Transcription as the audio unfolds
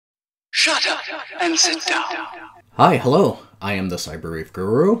Shut up and sit down. Hi, hello. I am the Cyberwave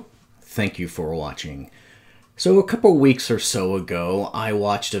Guru. Thank you for watching. So a couple weeks or so ago, I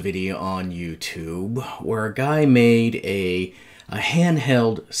watched a video on YouTube where a guy made a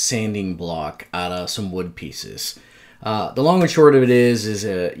handheld sanding block out of some wood pieces. The long and short of it is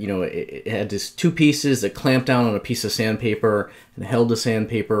it had this two pieces that clamped down on a piece of sandpaper and held the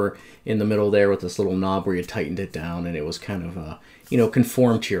sandpaper in the middle there with this little knob where you tightened it down, and it was kind of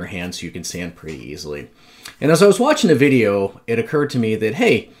conformed to your hand so you can sand pretty easily. And as I was watching the video, it occurred to me that,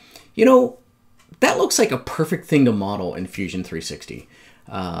 hey, that looks like a perfect thing to model in Fusion 360.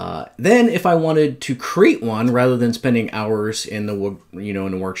 Then if I wanted to create one rather than spending hours in the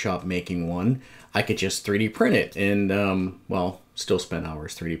in the workshop making one, I could just 3D print it and still spend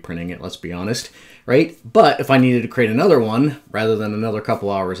hours 3D printing it, let's be honest, right? But if I needed to create another one rather than another couple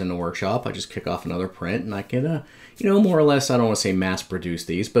hours in the workshop, I just kick off another print and I can more or less, I don't want to say mass produce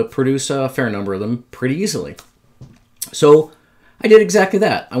these, but produce a fair number of them pretty easily. So I did exactly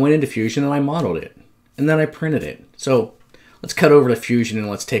that. I went into Fusion and I modeled it, and then I printed it. So let's cut over to Fusion and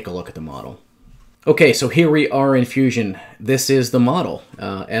let's take a look at the model. Okay, so here we are in Fusion. This is the model.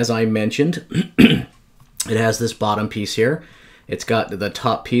 As I mentioned, it has this bottom piece here. It's got the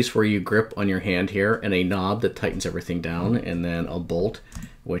top piece where you grip on your hand here, and a knob that tightens everything down, and then a bolt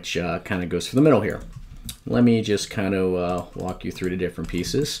which kind of goes through the middle here. Let me just kind of walk you through the different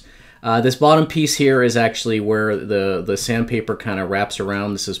pieces. This bottom piece here is actually where the sandpaper kind of wraps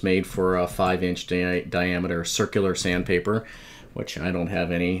around. This is made for a 5-inch diameter circular sandpaper, which I don't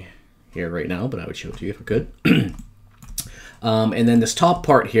have any here right now, but I would show it to you if I could. And then this top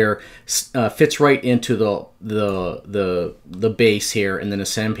part here fits right into the base here, and then the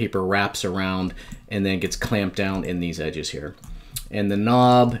sandpaper wraps around and then gets clamped down in these edges here. And the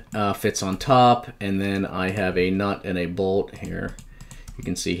knob fits on top, and then I have a nut and a bolt here. You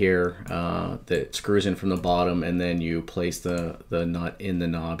can see here that screws in from the bottom, and then you place the nut in the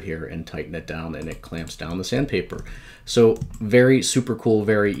knob here and tighten it down, and it clamps down the sandpaper. So very super cool,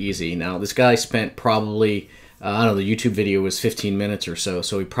 very easy. Now this guy spent probably, I don't know, the YouTube video was 15 minutes or so,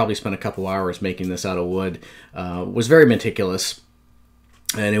 so he probably spent a couple hours making this out of wood. Was very meticulous.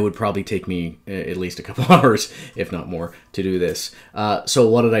 And it would probably take me at least a couple hours, if not more, to do this. So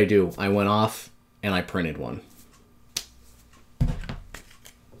what did I do? I went off and I printed one.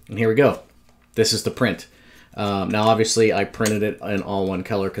 And here we go. This is the print. Now, obviously, I printed it in all one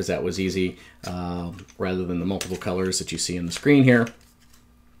color because that was easy, rather than the multiple colors that you see on the screen here.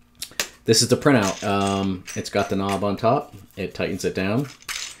 This is the printout. It's got the knob on top. It tightens it down.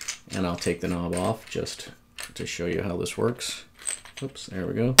 And I'll take the knob off just to show you how this works. Oops, there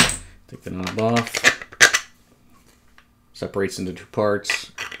we go. Take the knob off. Separates into two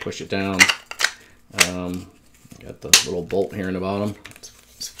parts. Push it down. Got the little bolt here in the bottom. It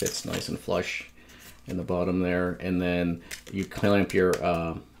fits nice and flush in the bottom there. And then you clamp your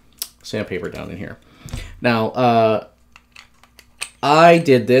sandpaper down in here. Now, I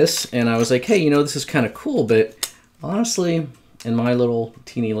did this and I was like, hey, this is kind of cool, but honestly, in my little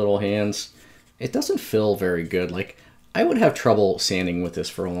teeny little hands, it doesn't feel very good. Like, I would have trouble sanding with this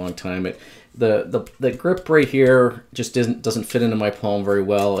for a long time. The grip right here just doesn't fit into my palm very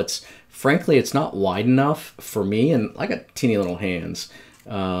well. Frankly, it's not wide enough for me, and I got teeny little hands.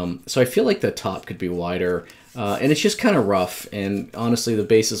 So I feel like the top could be wider, and it's just kind of rough. And honestly, the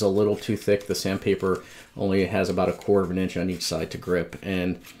base is a little too thick. The sandpaper only has about 1/4 of an inch on each side to grip.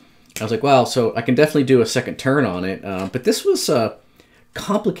 And I was like, wow, so I can definitely do a second turn on it. But this was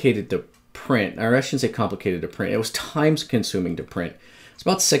complicated to print, or I shouldn't say complicated to print. It was time consuming to print. It's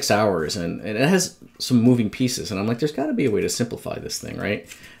about 6 hours, and it has some moving pieces, and I'm like, there's got to be a way to simplify this thing, right?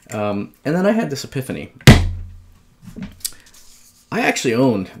 And then I had this epiphany. I actually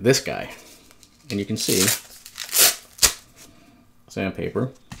owned this guy, and you can see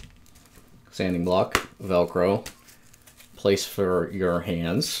sandpaper, sanding block, Velcro, place for your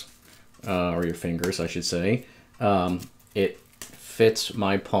hands, or your fingers, I should say. It fits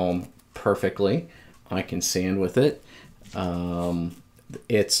my palm perfectly. I can sand with it.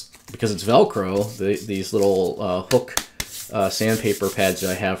 It's because it's Velcro, these little hook sandpaper pads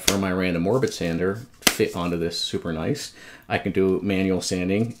that I have for my random orbit sander fit onto this super nice. I can do manual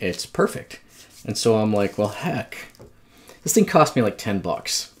sanding. It's perfect. And so I'm like, well, heck, this thing cost me like 10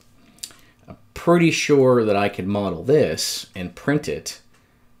 bucks. I'm pretty sure that I could model this and print it,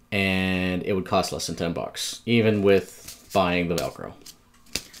 and it would cost less than 10 bucks, even with buying the Velcro.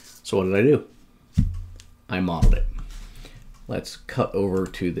 So what did I do? I modeled it. Let's cut over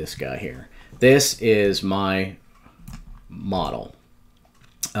to this guy here. This is my model.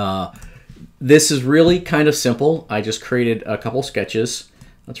 This is really kind of simple. I just created a couple sketches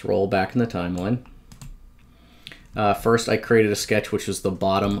let's roll back in the timeline. First, I created a sketch, which is the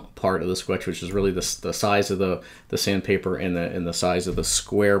bottom part of the sketch, which is really the size of the sandpaper and the size of the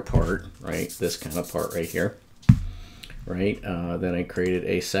square part, right? This kind of part right here, right? Then I created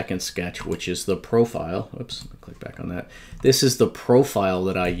a second sketch, which is the profile. Oops, I'll click back on that. This is the profile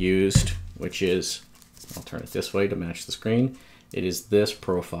that I used, which is, I'll turn it this way to match the screen. It is this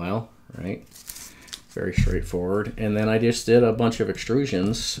profile, right? Very straightforward. And then I just did a bunch of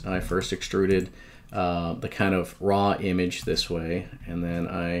extrusions. I first extruded the kind of raw image this way, and then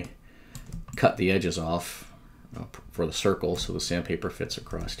I cut the edges off for the circle so the sandpaper fits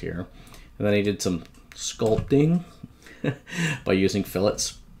across here. And then I did some sculpting by using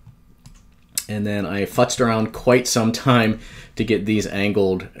fillets. And then I futzed around quite some time to get these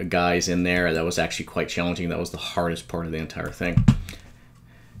angled guys in there. That was actually quite challenging. That was the hardest part of the entire thing.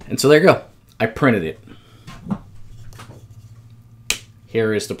 And so there you go. I printed it.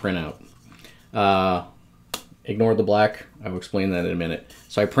 Here is the printout. Ignore the black. I will explain that in a minute.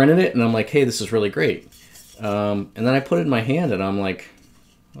 So I printed it and I'm like, hey, this is really great. And then I put it in my hand and I'm like,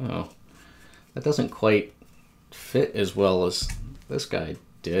 oh, that doesn't quite fit as well as this guy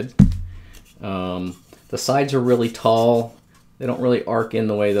did. The sides are really tall. They don't really arc in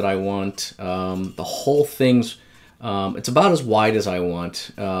the way that I want. The whole thing's, it's about as wide as I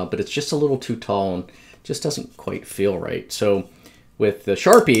want, but it's just a little too tall and just doesn't quite feel right. So with the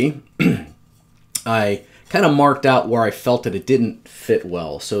Sharpie, I kind of marked out where I felt that it didn't fit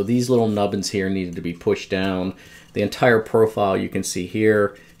well. So these little nubbins here needed to be pushed down. The entire profile you can see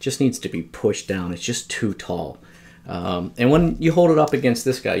here just needs to be pushed down. It's just too tall. And when you hold it up against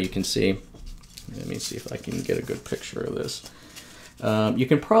this guy, you can see, let me see if I can get a good picture of this. You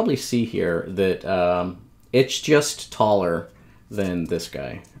can probably see here that it's just taller than this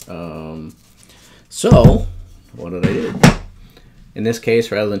guy. So what did I do? In this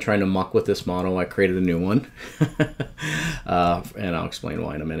case, rather than trying to muck with this model, I created a new one. And I'll explain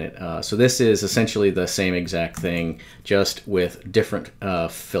why in a minute. So this is essentially the same exact thing, just with different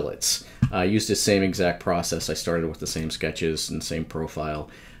fillets. I used the same exact process. I started with the same sketches and same profile,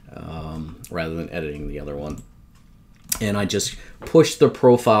 rather than editing the other one. And I just pushed the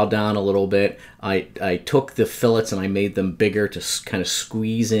profile down a little bit. I took the fillets and I made them bigger to kind of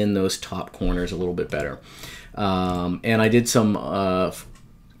squeeze in those top corners a little bit better. And I did some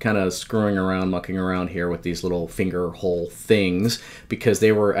kind of screwing around, mucking around here with these little finger hole things, because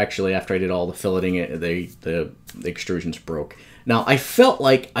they were actually, after I did all the filleting, the extrusions broke. Now, I felt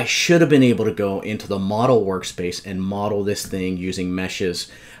like I should have been able to go into the model workspace and model this thing using meshes,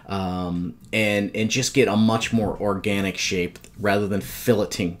 and just get a much more organic shape rather than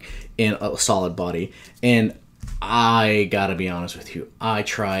filleting in a solid body. And I gotta be honest with you, I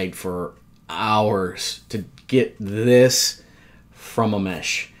tried for hours to get this from a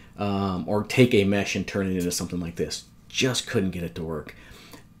mesh, or take a mesh and turn it into something like this. Just couldn't get it to work.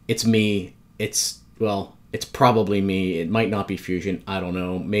 It's me. Well, it's probably me. It might not be Fusion. I don't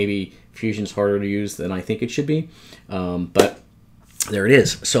know. Maybe Fusion's harder to use than I think it should be. But there it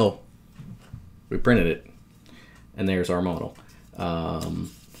is. So we printed it, and there's our model.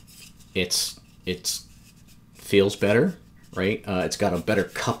 It's feels better, right? It's got a better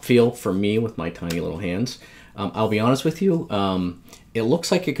cup feel for me with my tiny little hands. I'll be honest with you. It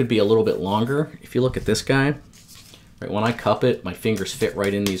looks like it could be a little bit longer. If you look at this guy, right, when I cup it, my fingers fit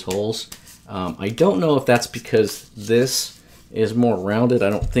right in these holes. I don't know if that's because this is more rounded. I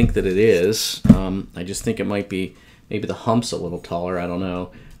don't think that it is. I just think it might be maybe the hump's a little taller. I don't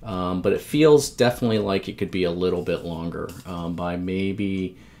know. But it feels definitely like it could be a little bit longer, by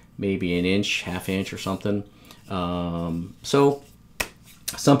maybe an inch, half inch or something. So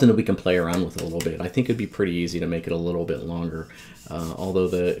something that we can play around with a little bit. I think it'd be pretty easy to make it a little bit longer. Although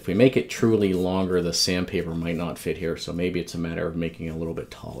if we make it truly longer, the sandpaper might not fit here. So maybe it's a matter of making it a little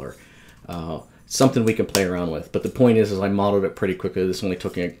bit taller. Something we can play around with. But the point is I modeled it pretty quickly. This only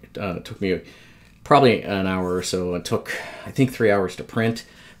took me probably an hour or so. It took, I think, 3 hours to print.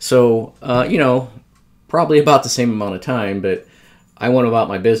 So, you know, probably about the same amount of time, but I went about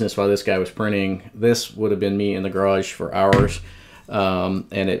my business while this guy was printing. This would have been me in the garage for hours,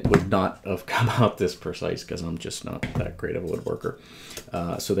 and it would not have come out this precise because I'm just not that great of a woodworker.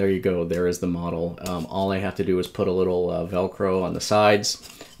 So there you go. There is the model. All I have to do is put a little Velcro on the sides,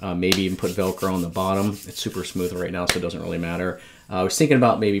 maybe even put Velcro on the bottom. It's super smooth right now, so it doesn't really matter. I was thinking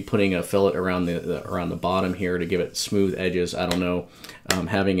about maybe putting a fillet around the bottom here to give it smooth edges. I don't know.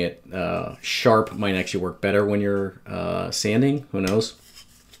 Having it sharp might actually work better when you're sanding. Who knows?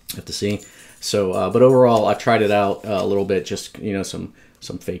 Have to see. So, but overall, I've tried it out a little bit, just, you know, some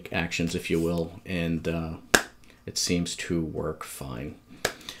fake actions, if you will, and it seems to work fine.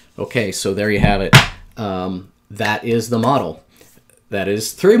 Okay, so there you have it. That is the model. That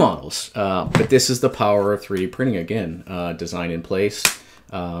is 3 models, but this is the power of 3D printing again. Design in place,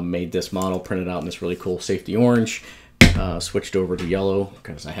 made this model, printed out in this really cool safety orange, switched over to yellow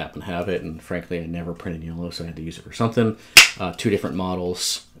because I happen to have it, and frankly I never printed yellow, so I had to use it for something. 2 different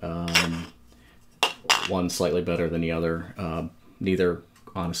models, one slightly better than the other, neither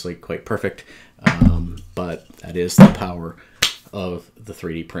honestly quite perfect, but that is the power of the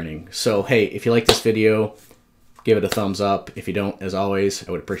 3D printing. So hey, if you like this video, give it a thumbs up. If you don't, as always,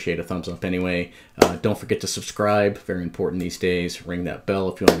 I would appreciate a thumbs up anyway. Don't forget to subscribe, very important these days. Ring that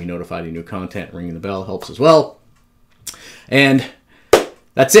bell if you want to be notified of new content. Ringing the bell helps as well. And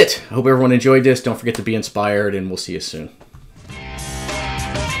that's it. I hope everyone enjoyed this. Don't forget to be inspired, and we'll see you soon.